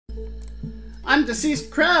I'm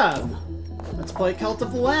Deceased Crab! Let's play Cult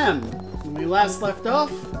of the Lamb. When we last left off,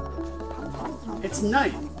 it's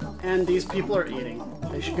night, and these people are eating.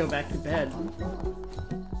 They should go back to bed.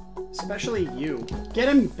 Especially you. Get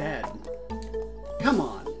in bed. Come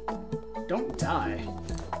on. Don't die.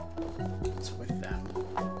 What's with them?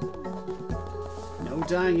 No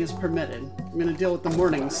dying is permitted. I'm gonna deal with the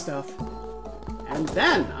morning stuff. And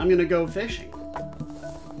then I'm gonna go fishing.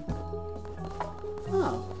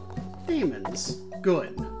 Oh. Demons.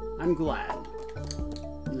 Good. I'm glad.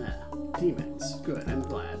 Nah. Demons. Good. I'm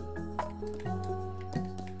glad.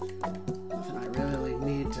 Nothing I really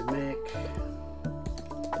need to make.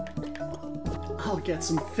 I'll get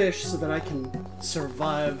some fish so that I can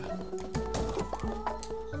survive.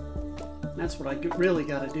 That's what I really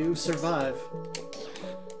gotta do. Survive.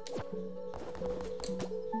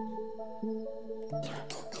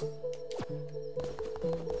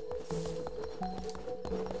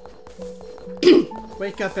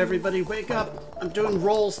 Wake up, everybody, wake up! I'm doing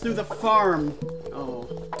rolls through the farm! Oh.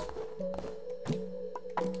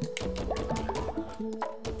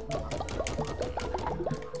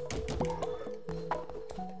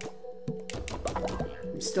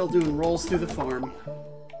 I'm still doing rolls through the farm.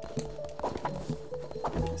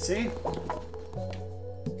 See?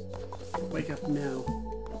 Wake up now.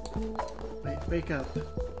 Wake up.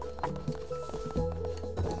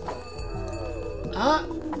 Ah!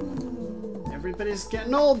 Everybody's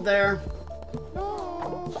getting old there.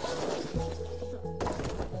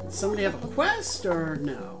 Does somebody have a quest or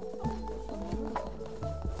no?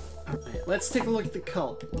 Alright, let's take a look at the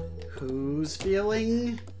cult. Who's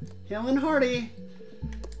feeling hale and hearty?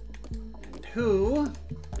 And who?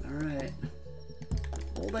 Alright.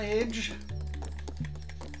 Old age.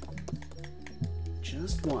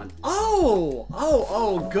 Just one. Oh!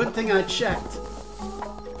 Oh, good thing I checked.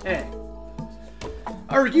 Hey.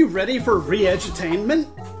 Are you ready for re-edutainment?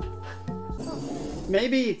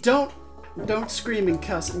 Maybe don't scream and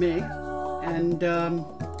cuss me. And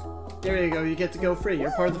there you go, you get to go free.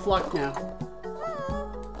 You're part of the flock now.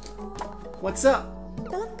 What's up?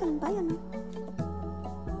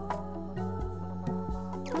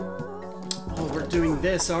 Oh, we're doing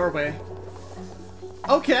this, are we?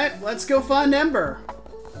 Okay, let's go find Ember.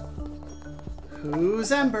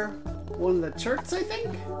 Who's Ember? One of the turks, I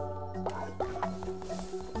think?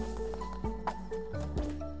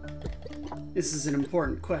 This is an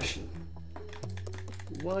important question.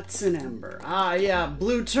 What's an Ember? Ah, yeah,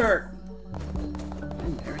 blue turtle.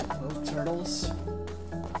 I'm married to both turtles.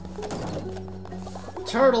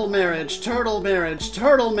 Turtle marriage, turtle marriage,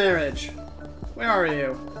 turtle marriage. Where are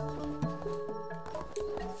you?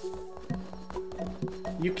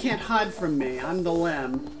 You can't hide from me. I'm the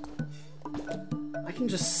lamb. I can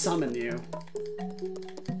just summon you.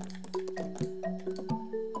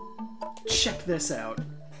 Check this out.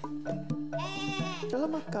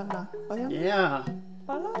 Yeah.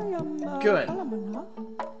 Good.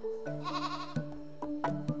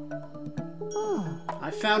 I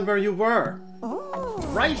found where you were.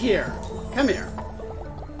 Right here. Come here.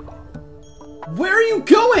 Where are you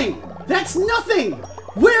going? That's nothing!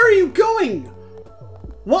 Where are you going?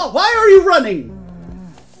 Why are you running?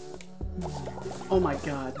 Oh my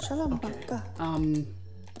god. Okay.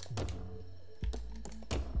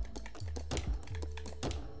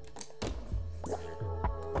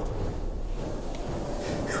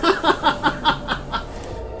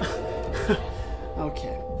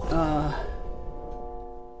 Okay.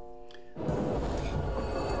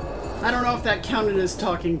 I don't know if that counted as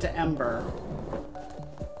talking to Ember.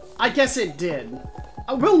 I guess it did.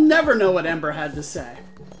 We'll never know what Ember had to say.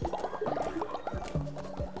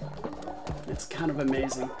 It's kind of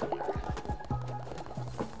amazing.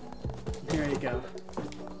 Here you go.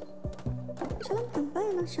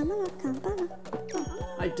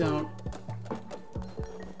 I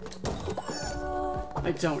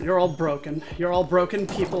don't. You're all broken. You're all broken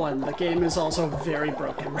people, and the game is also very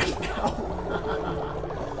broken right now.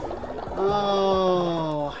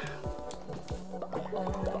 Oh.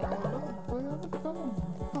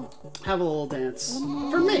 Have a little dance.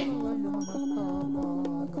 For me.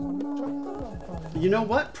 You know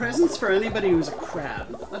what? Presents for anybody who's a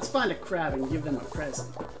crab. Let's find a crab and give them a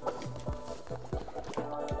present.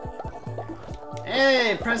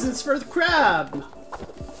 Hey, presents for the crab!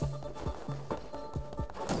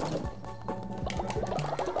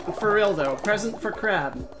 For real though, present for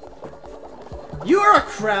crab. You're a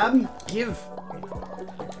crab! Give.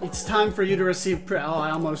 It's time for you to receive oh,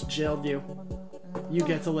 I almost jailed you. You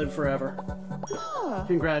get to live forever.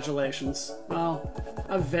 Congratulations. Well,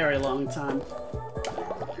 a very long time.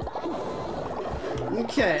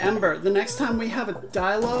 Okay, Ember, the next time we have a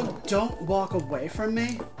dialogue, don't walk away from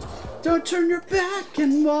me. Don't turn your back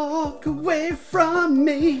and walk away from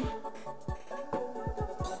me.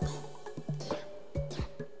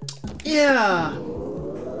 Yeah.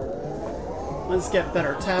 Let's get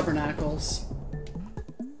better tabernacles.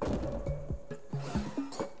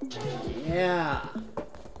 Yeah.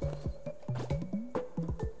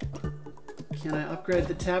 Can I upgrade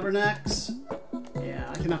the tabernacles? Yeah,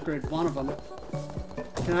 I can upgrade one of them.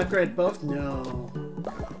 Can I upgrade both? No.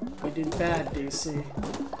 You did bad, DC.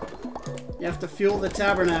 You have to fuel the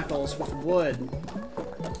tabernacles with wood.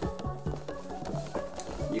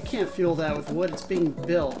 You can't fuel that with wood, it's being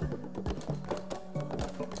built.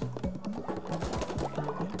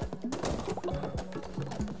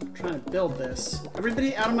 I'm trying to build this.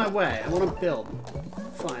 Everybody out of my way. I want to build.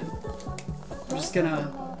 Fine. I'm just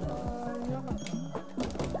gonna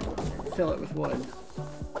fill it with wood.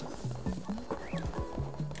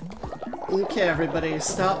 Okay, everybody,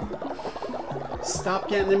 stop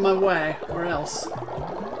getting in my way, or else.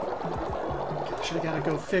 Gosh, I gotta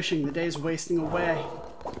go fishing. The day's wasting away.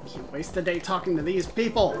 Can't waste the day talking to these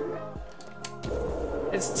people.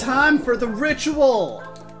 It's time for the ritual.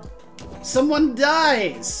 Someone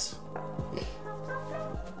dies.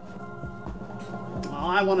 Oh,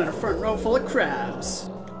 I wanted a front row full of crabs.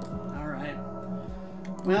 All right.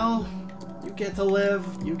 Well, you get to live.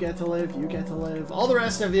 You get to live. You get to live. All the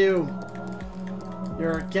rest of you.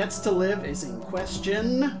 Your gets to live is in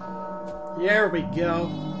question. There we go.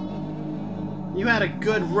 You had a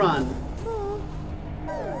good run.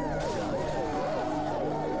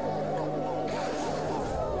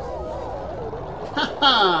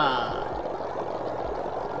 Haha!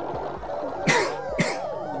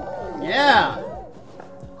 Yeah!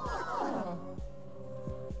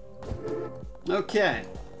 Okay.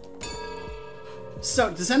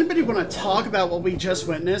 So, does anybody want to talk about what we just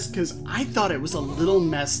witnessed? Because I thought it was a little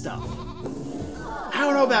messed up. I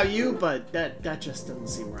don't know about you, but that just doesn't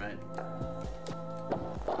seem right.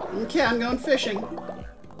 Okay, I'm going fishing.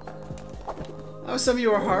 Oh, some of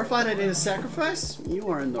you are horrified I did a sacrifice? You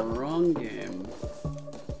are in the wrong game.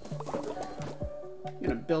 I'm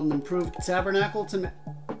gonna build an improved tabernacle to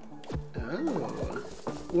Oh.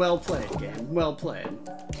 Well played, game. Well played.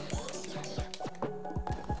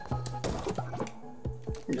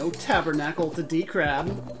 No tabernacle to decrab.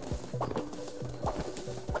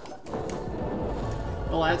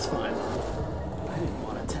 Well, that's fine. I didn't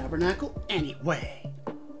want a tabernacle anyway.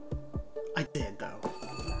 I did, though.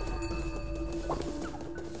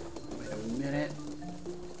 Wait a minute.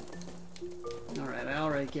 Alright, I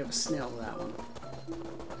already gave a snail that one.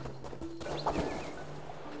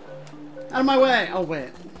 Out of my way! Oh,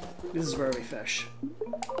 wait. This is where we fish.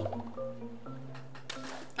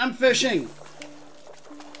 I'm fishing!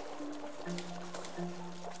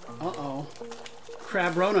 Uh-oh.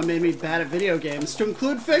 Crab Rona made me bad at video games, to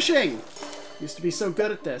include fishing! Used to be so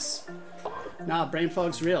good at this. Nah, brain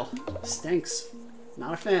fog's real. Stinks.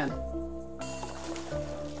 Not a fan.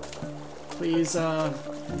 Please,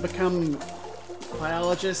 become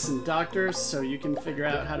biologists and doctors so you can figure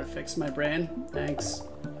out how to fix my brain. Thanks.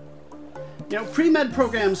 You know, pre-med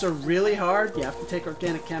programs are really hard. You have to take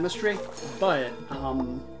organic chemistry, but,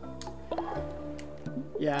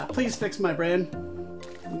 yeah, please fix my brain.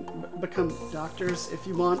 Become doctors if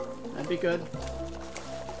you want. That'd be good.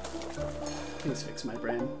 Please fix my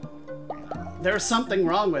brain. There's something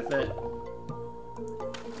wrong with it.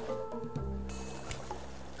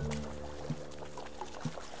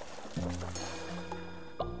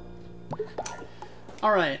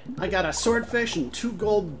 Alright, I got a swordfish and 2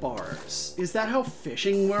 gold bars. Is that how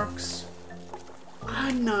fishing works?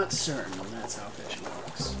 I'm not certain that's how fishing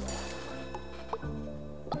works.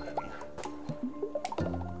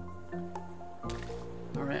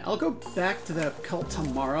 Alright, I'll go back to the cult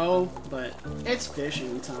tomorrow, but it's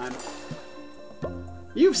fishing time.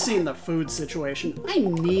 You've seen the food situation. I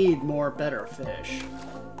need more better fish.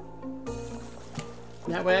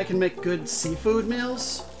 That way I can make good seafood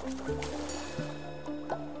meals.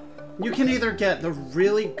 You can either get the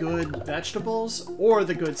really good vegetables or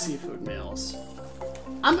the good seafood meals.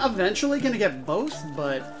 I'm eventually gonna get both,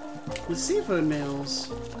 but the seafood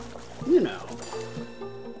meals, you know.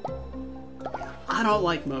 I don't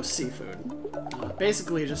like most seafood.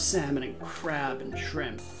 Basically just salmon and crab and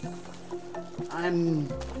shrimp.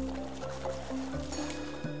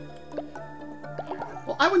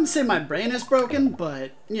 Well, I wouldn't say my brain is broken,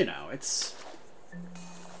 but, you know, it's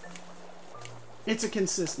a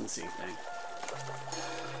consistency thing.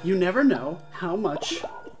 You never know how much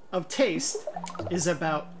of taste is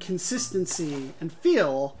about consistency and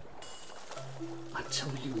feel until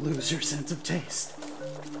you lose your sense of taste.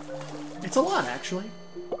 It's a lot, actually.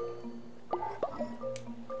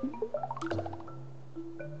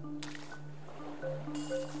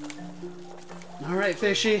 Alright,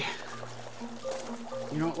 fishy.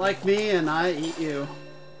 You don't like me, and I eat you.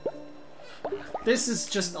 This is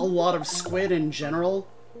just a lot of squid in general.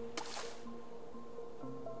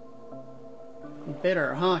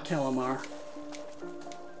 Bitter, huh, Calamar?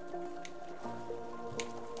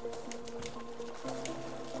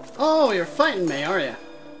 Oh, you're fighting me, are you?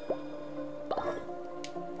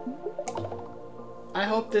 I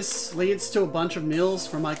hope this leads to a bunch of meals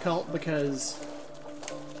for my cult, because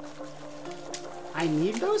I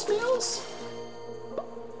need those meals?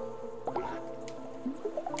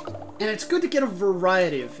 And it's good to get a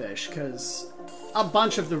variety of fish, because a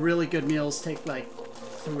bunch of the really good meals take like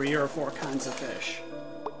 3 or 4 kinds of fish.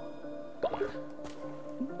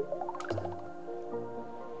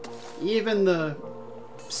 Even the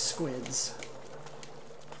squids.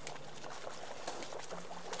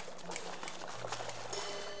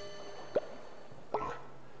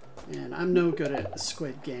 And I'm no good at the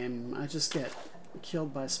squid game. I just get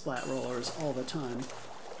killed by splat rollers all the time.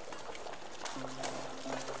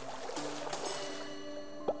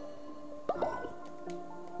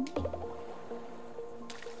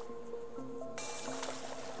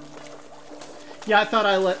 Yeah, I thought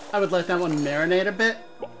I would let that one marinate a bit.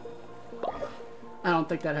 I don't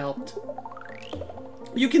think that helped.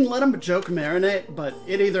 You can let them joke marinate, but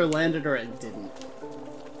it either landed or it didn't.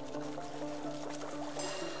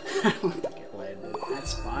 I don't think it landed.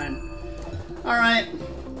 That's fine. Alright,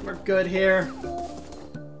 we're good here.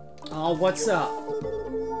 Oh, what's up?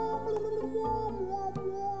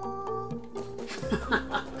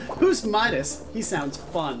 Who's Midas? He sounds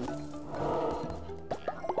fun.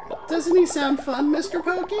 Doesn't he sound fun, Mr.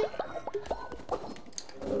 Pokey?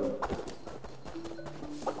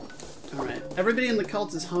 Alright, everybody in the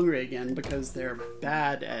cult is hungry again because they're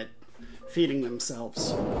bad at feeding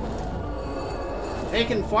themselves. They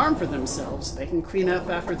can farm for themselves. They can clean up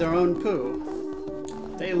after their own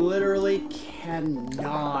poo. They literally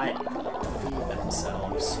cannot feed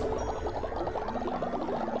themselves.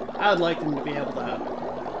 I would like them to be able to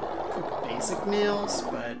cook basic meals,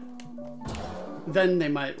 but then they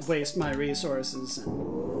might waste my resources, and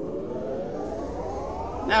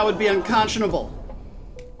that would be unconscionable.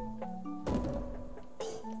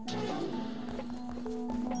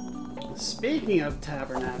 Speaking of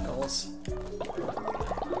tabernacles,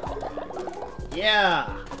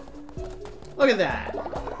 yeah, look at that.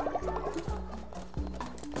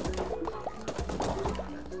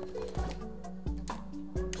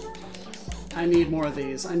 I need more of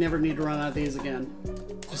these. I never need to run out of these again.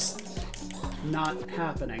 Just not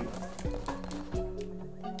happening.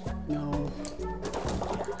 No.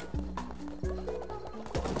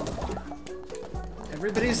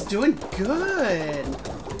 Everybody's doing good.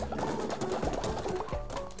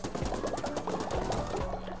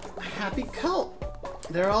 Happy cult.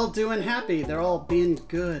 They're all doing happy. They're all being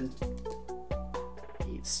good.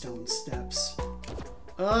 8 stone steps.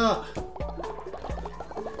 Ugh.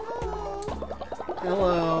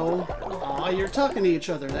 Hello. Aw, you're talking to each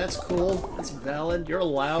other. That's cool. That's valid. You're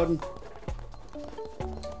allowed.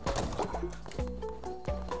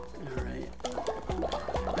 Alright.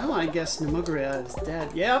 Oh, I guess Nemugria is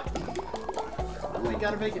dead. Yep. Oh, we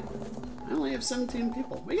got a vacant. I only have 17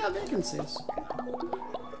 people. We got vacancies.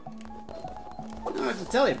 I don't have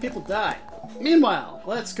to tell you, people die. Meanwhile,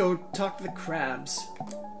 let's go talk to the crabs.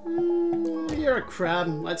 You're a crab.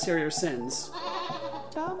 Let's hear your sins.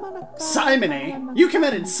 Simony? You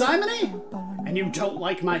committed simony? And you don't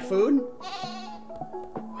like my food?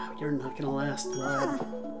 Wow, you're not gonna last, bud.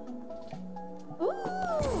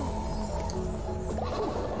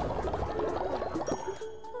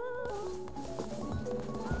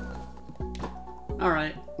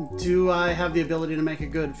 Alright, do I have the ability to make a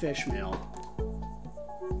good fish meal?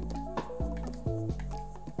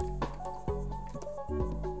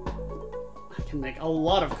 I can make a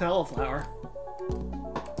lot of cauliflower.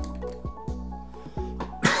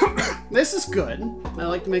 This is good. I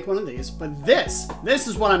like to make one of these, but this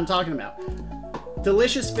is what I'm talking about.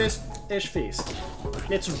 Delicious fish feast.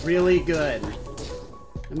 It's really good.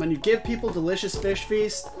 And when you give people delicious fish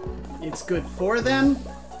feast, it's good for them.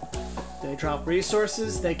 They drop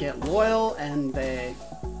resources, they get loyal, and they...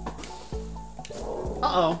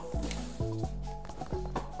 Uh-oh.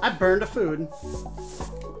 I burned a food.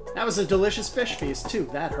 That was a delicious fish feast, too.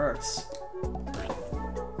 That hurts.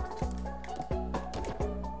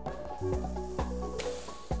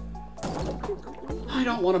 I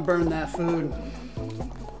don't want to burn that food.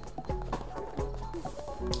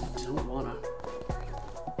 I don't want to.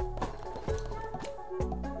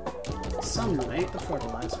 the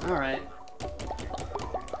fertilizer. Alright.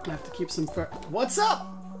 I have to keep some What's up?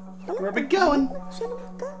 Where are we going?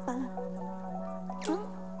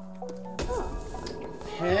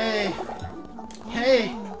 Hey.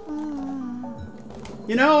 Hey.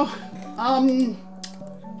 You know,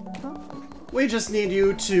 we just need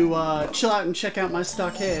you to, chill out and check out my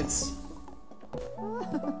stockades.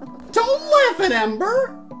 Don't laugh at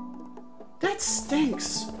Ember! That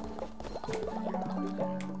stinks.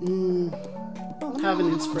 Have an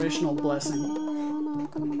inspirational blessing.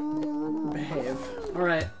 Behave.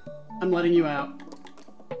 Alright, I'm letting you out.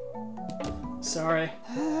 Sorry.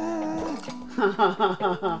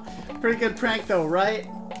 Pretty good prank though, right?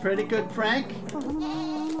 Pretty good prank?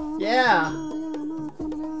 Yeah.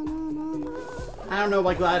 I don't know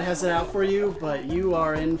why Glad has it out for you, but you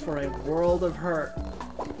are in for a world of hurt.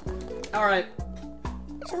 Alright.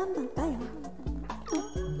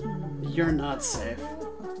 You're not safe.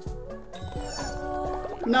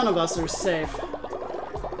 None of us are safe.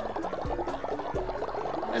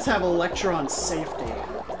 Let's have a lecture on safety.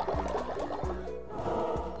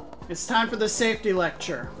 It's time for the safety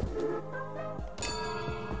lecture.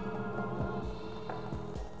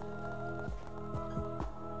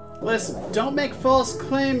 Listen, don't make false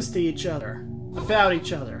claims to each other. About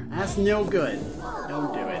each other. That's no good.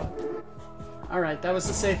 Don't do it. Alright, that was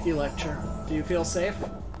the safety lecture. Do you feel safe?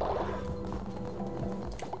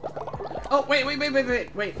 Oh, wait.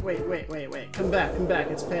 Come back.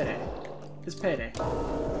 It's payday. It's payday.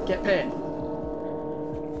 Get paid.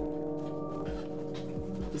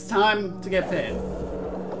 It's time to get paid.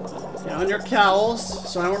 Get on your cowls,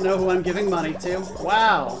 so I don't know who I'm giving money to.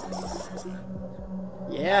 Wow.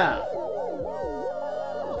 Yeah.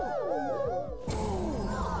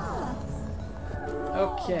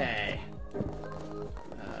 Okay.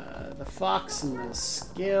 The fox and the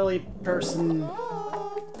scaly person.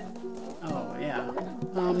 Oh, yeah.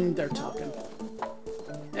 They're talking.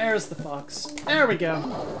 There's the fox. There we go.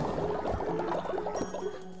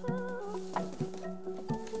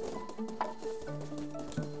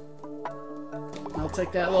 I'll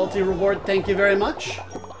take that loyalty reward, thank you very much.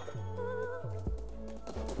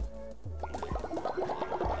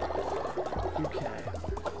 Okay.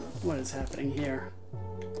 What is happening here?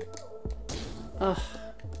 Ugh.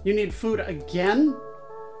 You need food again?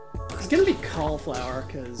 It's gonna be cauliflower,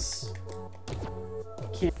 because I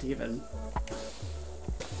can't even.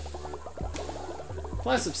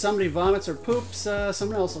 Plus, if somebody vomits or poops,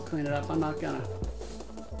 someone else will clean it up. I'm not gonna.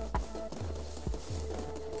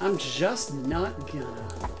 I'm just not gonna.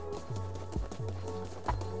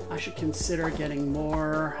 I should consider getting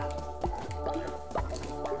more.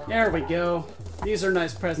 There we go. These are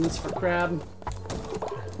nice presents for Crab.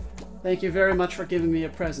 Thank you very much for giving me a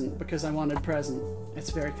present, because I wanted a present. It's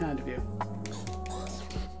very kind of you.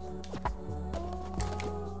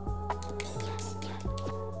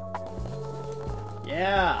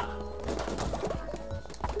 Yeah.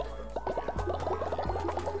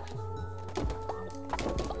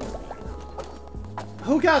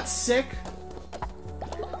 Who got sick?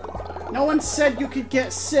 No one said you could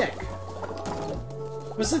get sick.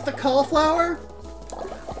 Was it the cauliflower?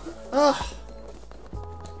 Ugh.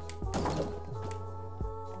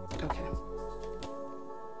 Okay.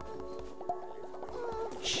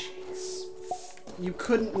 Jeez. You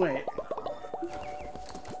couldn't wait.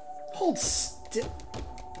 Hold still.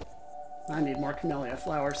 I need more camellia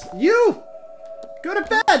flowers. You! Go to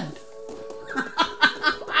bed!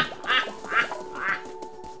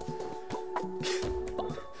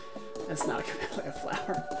 That's not a camellia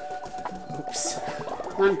flower. Oops.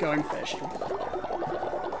 I'm going fish.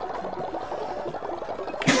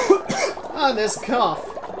 Ah, this cough.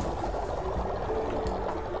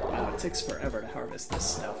 Wow, it takes forever to harvest this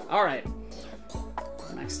stuff. Alright.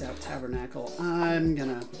 Maxed out tabernacle. I'm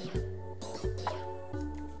gonna...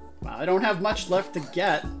 Wow, I don't have much left to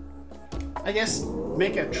get. I guess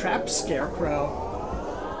make a trap scarecrow.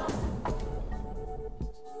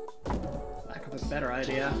 Lack of a better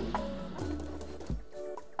idea.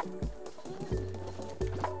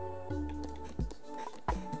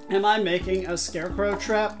 Am I making a scarecrow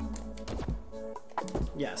trap?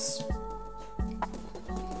 Yes.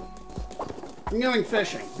 I'm going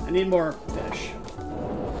fishing. I need more fish.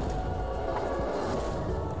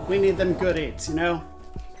 We need them good eats, you know?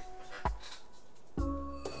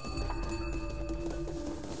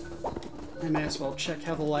 I may as well check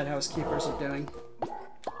how the lighthouse keepers are doing.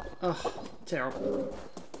 Ugh, terrible.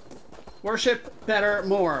 Worship better,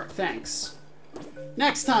 more. Thanks.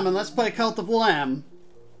 Next time on Let's Play Cult of Lamb.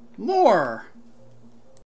 More!